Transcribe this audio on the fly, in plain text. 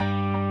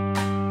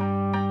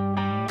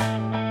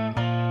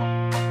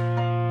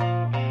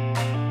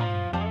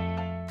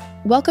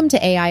Welcome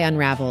to AI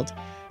Unraveled,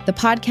 the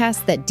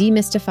podcast that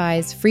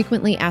demystifies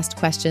frequently asked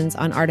questions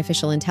on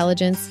artificial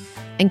intelligence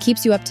and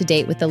keeps you up to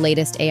date with the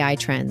latest AI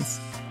trends.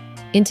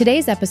 In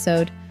today's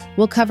episode,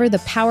 we'll cover the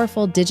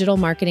powerful digital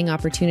marketing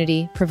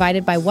opportunity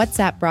provided by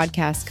WhatsApp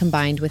broadcasts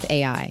combined with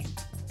AI.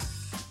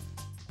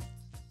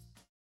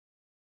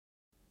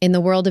 In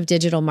the world of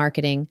digital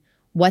marketing,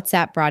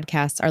 WhatsApp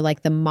broadcasts are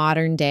like the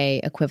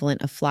modern-day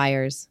equivalent of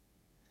flyers.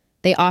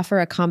 They offer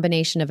a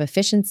combination of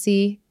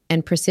efficiency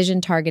and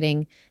precision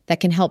targeting that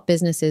can help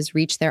businesses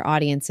reach their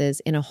audiences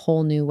in a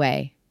whole new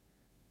way.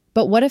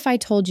 But what if I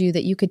told you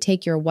that you could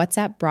take your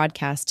WhatsApp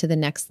broadcast to the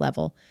next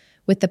level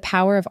with the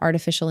power of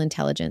artificial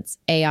intelligence,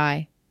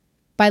 AI?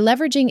 By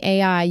leveraging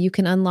AI, you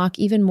can unlock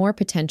even more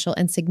potential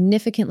and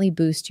significantly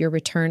boost your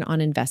return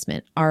on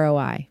investment,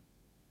 ROI.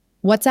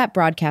 WhatsApp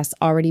broadcasts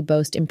already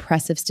boast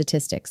impressive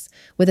statistics,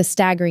 with a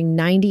staggering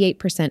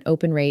 98%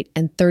 open rate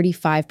and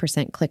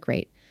 35% click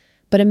rate.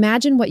 But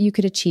imagine what you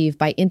could achieve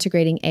by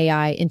integrating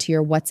AI into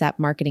your WhatsApp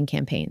marketing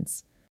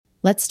campaigns.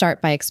 Let's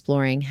start by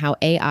exploring how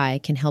AI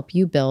can help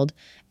you build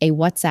a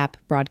WhatsApp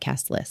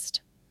broadcast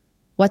list.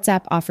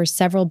 WhatsApp offers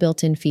several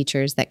built-in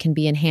features that can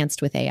be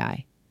enhanced with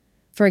AI.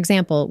 For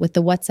example, with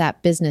the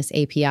WhatsApp Business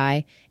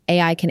API,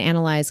 AI can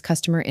analyze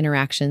customer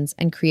interactions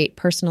and create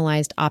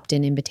personalized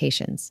opt-in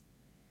invitations.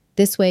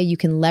 This way, you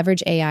can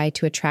leverage AI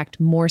to attract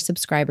more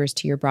subscribers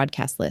to your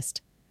broadcast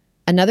list.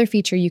 Another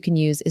feature you can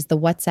use is the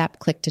WhatsApp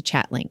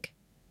click-to-chat link.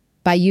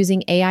 By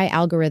using AI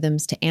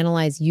algorithms to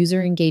analyze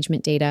user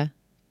engagement data,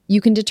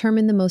 you can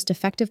determine the most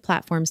effective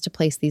platforms to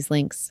place these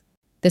links.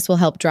 This will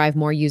help drive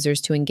more users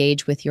to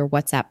engage with your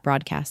WhatsApp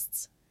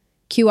broadcasts.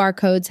 QR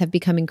codes have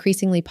become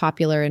increasingly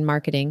popular in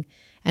marketing,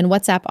 and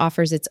WhatsApp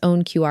offers its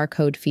own QR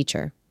code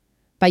feature.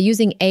 By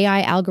using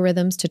AI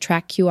algorithms to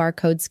track QR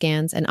code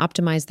scans and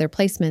optimize their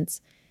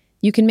placements,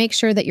 you can make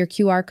sure that your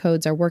QR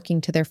codes are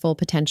working to their full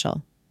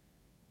potential.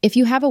 If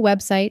you have a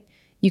website,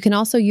 you can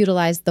also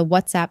utilize the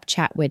WhatsApp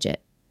chat widget.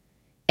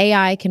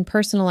 AI can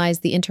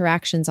personalize the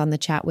interactions on the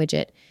chat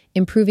widget,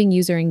 improving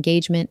user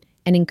engagement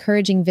and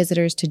encouraging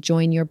visitors to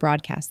join your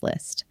broadcast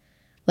list.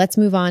 Let's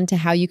move on to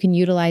how you can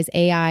utilize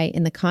AI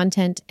in the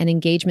content and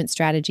engagement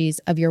strategies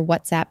of your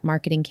WhatsApp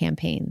marketing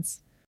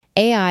campaigns.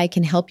 AI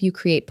can help you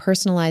create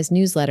personalized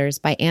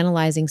newsletters by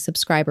analyzing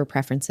subscriber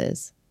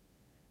preferences.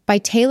 By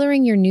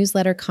tailoring your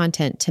newsletter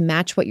content to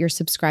match what your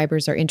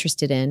subscribers are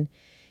interested in,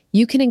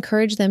 you can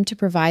encourage them to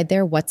provide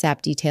their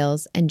WhatsApp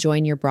details and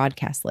join your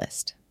broadcast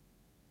list.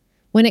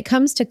 When it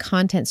comes to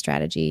content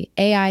strategy,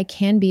 AI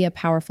can be a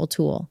powerful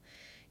tool.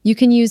 You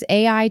can use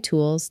AI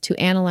tools to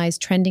analyze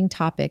trending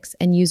topics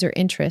and user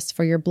interests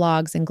for your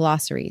blogs and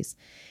glossaries,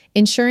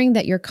 ensuring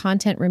that your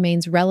content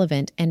remains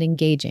relevant and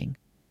engaging.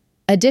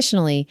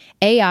 Additionally,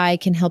 AI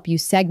can help you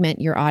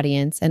segment your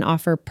audience and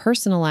offer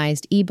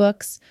personalized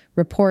ebooks,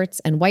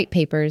 reports, and white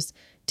papers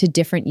to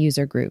different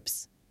user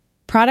groups.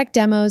 Product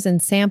demos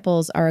and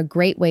samples are a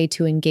great way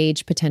to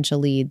engage potential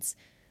leads,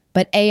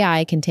 but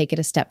AI can take it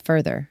a step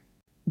further.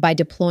 By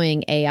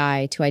deploying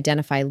AI to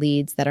identify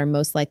leads that are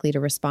most likely to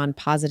respond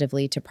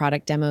positively to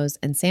product demos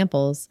and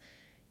samples,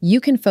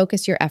 you can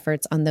focus your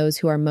efforts on those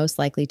who are most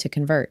likely to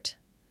convert.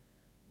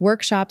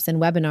 Workshops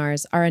and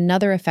webinars are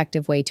another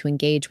effective way to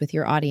engage with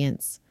your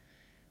audience.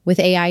 With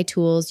AI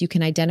tools, you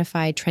can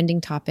identify trending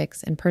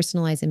topics and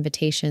personalize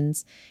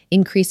invitations,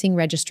 increasing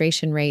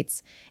registration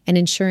rates and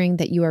ensuring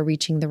that you are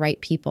reaching the right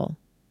people.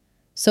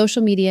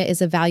 Social media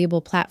is a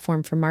valuable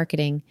platform for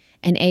marketing,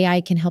 and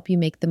AI can help you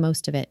make the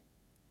most of it.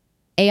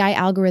 AI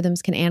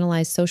algorithms can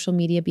analyze social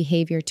media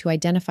behavior to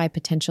identify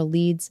potential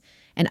leads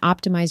and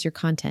optimize your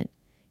content,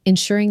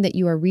 ensuring that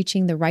you are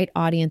reaching the right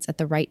audience at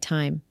the right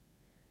time.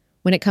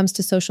 When it comes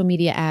to social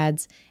media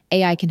ads,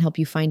 AI can help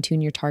you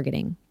fine-tune your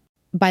targeting.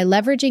 By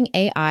leveraging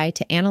AI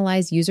to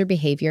analyze user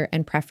behavior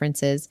and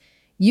preferences,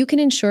 you can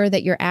ensure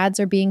that your ads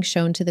are being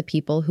shown to the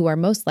people who are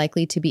most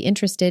likely to be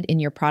interested in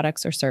your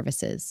products or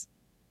services.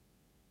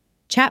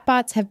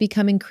 Chatbots have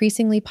become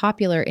increasingly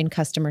popular in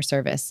customer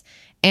service,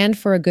 and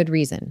for a good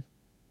reason.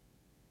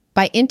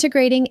 By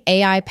integrating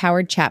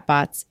AI-powered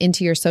chatbots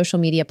into your social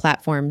media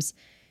platforms,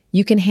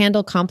 you can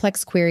handle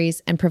complex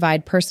queries and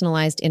provide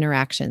personalized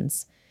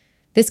interactions.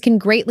 This can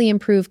greatly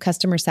improve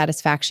customer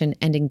satisfaction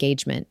and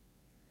engagement.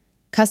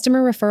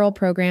 Customer referral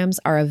programs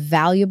are a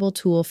valuable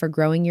tool for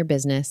growing your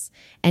business,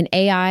 and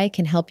AI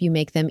can help you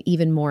make them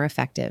even more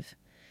effective.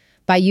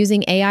 By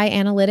using AI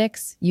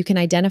analytics, you can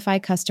identify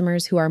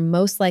customers who are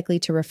most likely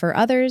to refer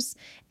others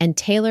and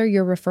tailor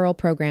your referral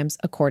programs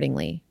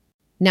accordingly.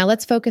 Now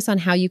let's focus on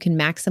how you can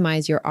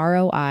maximize your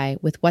ROI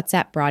with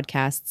WhatsApp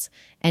broadcasts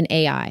and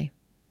AI.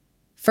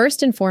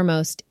 First and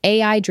foremost,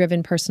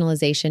 AI-driven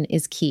personalization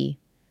is key.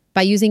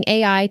 By using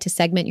AI to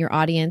segment your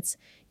audience,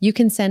 you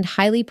can send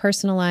highly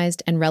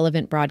personalized and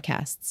relevant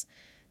broadcasts.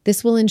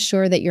 This will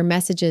ensure that your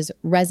messages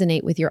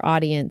resonate with your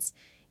audience,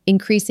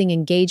 increasing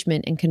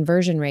engagement and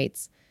conversion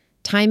rates.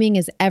 Timing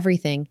is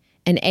everything,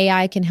 and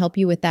AI can help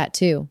you with that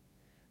too.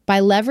 By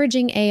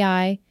leveraging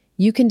AI,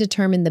 you can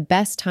determine the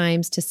best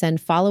times to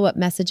send follow-up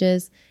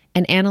messages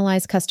and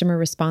analyze customer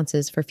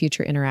responses for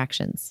future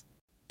interactions.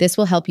 This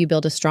will help you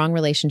build a strong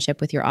relationship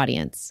with your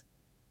audience.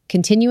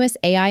 Continuous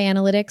AI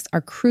analytics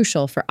are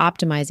crucial for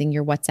optimizing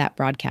your WhatsApp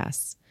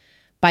broadcasts.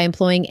 By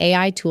employing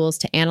AI tools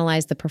to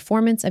analyze the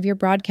performance of your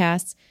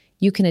broadcasts,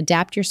 you can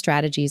adapt your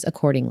strategies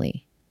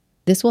accordingly.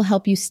 This will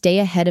help you stay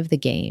ahead of the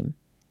game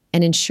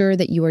and ensure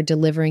that you are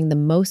delivering the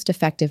most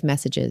effective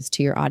messages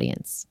to your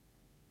audience.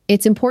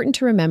 It's important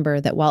to remember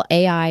that while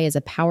AI is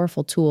a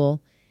powerful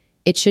tool,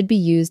 it should be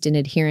used in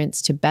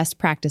adherence to best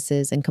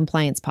practices and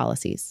compliance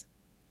policies.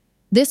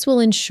 This will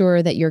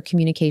ensure that your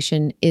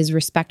communication is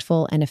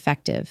respectful and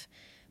effective,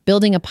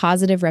 building a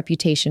positive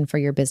reputation for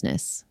your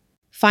business.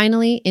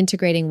 Finally,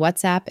 integrating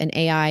WhatsApp and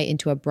AI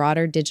into a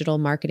broader digital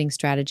marketing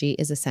strategy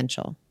is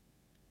essential.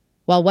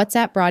 While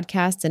WhatsApp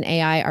broadcasts and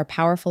AI are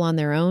powerful on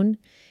their own,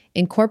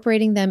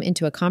 incorporating them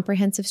into a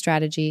comprehensive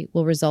strategy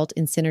will result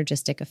in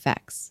synergistic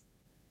effects.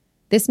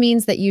 This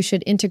means that you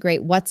should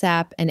integrate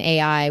WhatsApp and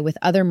AI with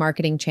other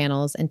marketing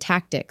channels and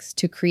tactics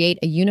to create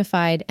a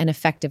unified and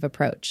effective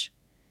approach.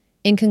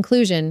 In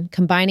conclusion,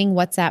 combining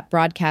WhatsApp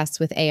broadcasts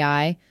with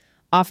AI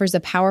offers a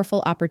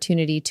powerful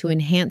opportunity to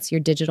enhance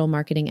your digital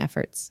marketing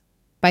efforts.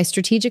 By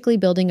strategically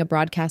building a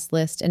broadcast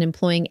list and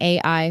employing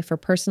AI for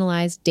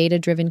personalized,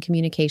 data-driven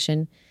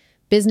communication,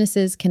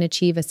 businesses can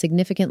achieve a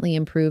significantly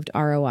improved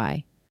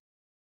ROI.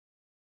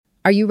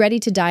 Are you ready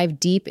to dive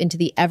deep into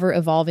the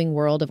ever-evolving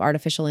world of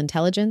artificial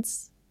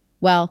intelligence?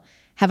 Well,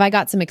 have I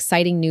got some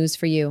exciting news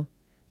for you?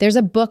 There's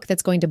a book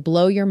that's going to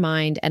blow your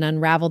mind and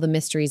unravel the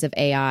mysteries of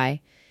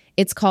AI.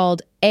 It's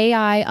called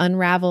AI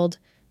Unraveled: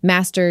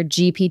 Master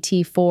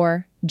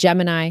GPT-4,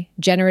 Gemini,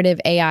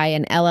 Generative AI,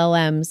 and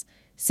LLMs,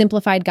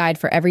 Simplified Guide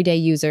for Everyday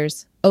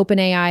Users,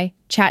 OpenAI,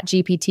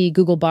 ChatGPT,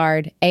 Google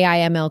Bard,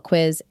 AI/ML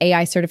Quiz,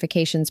 AI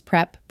Certifications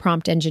Prep,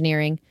 Prompt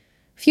Engineering.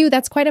 Phew,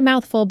 that's quite a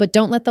mouthful, but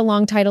don't let the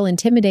long title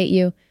intimidate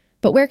you.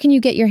 But where can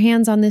you get your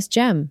hands on this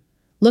gem?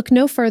 Look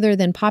no further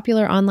than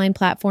popular online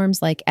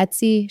platforms like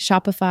Etsy,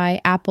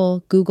 Shopify,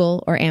 Apple,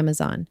 Google, or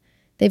Amazon.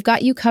 They've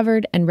got you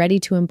covered and ready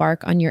to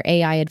embark on your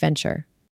AI adventure.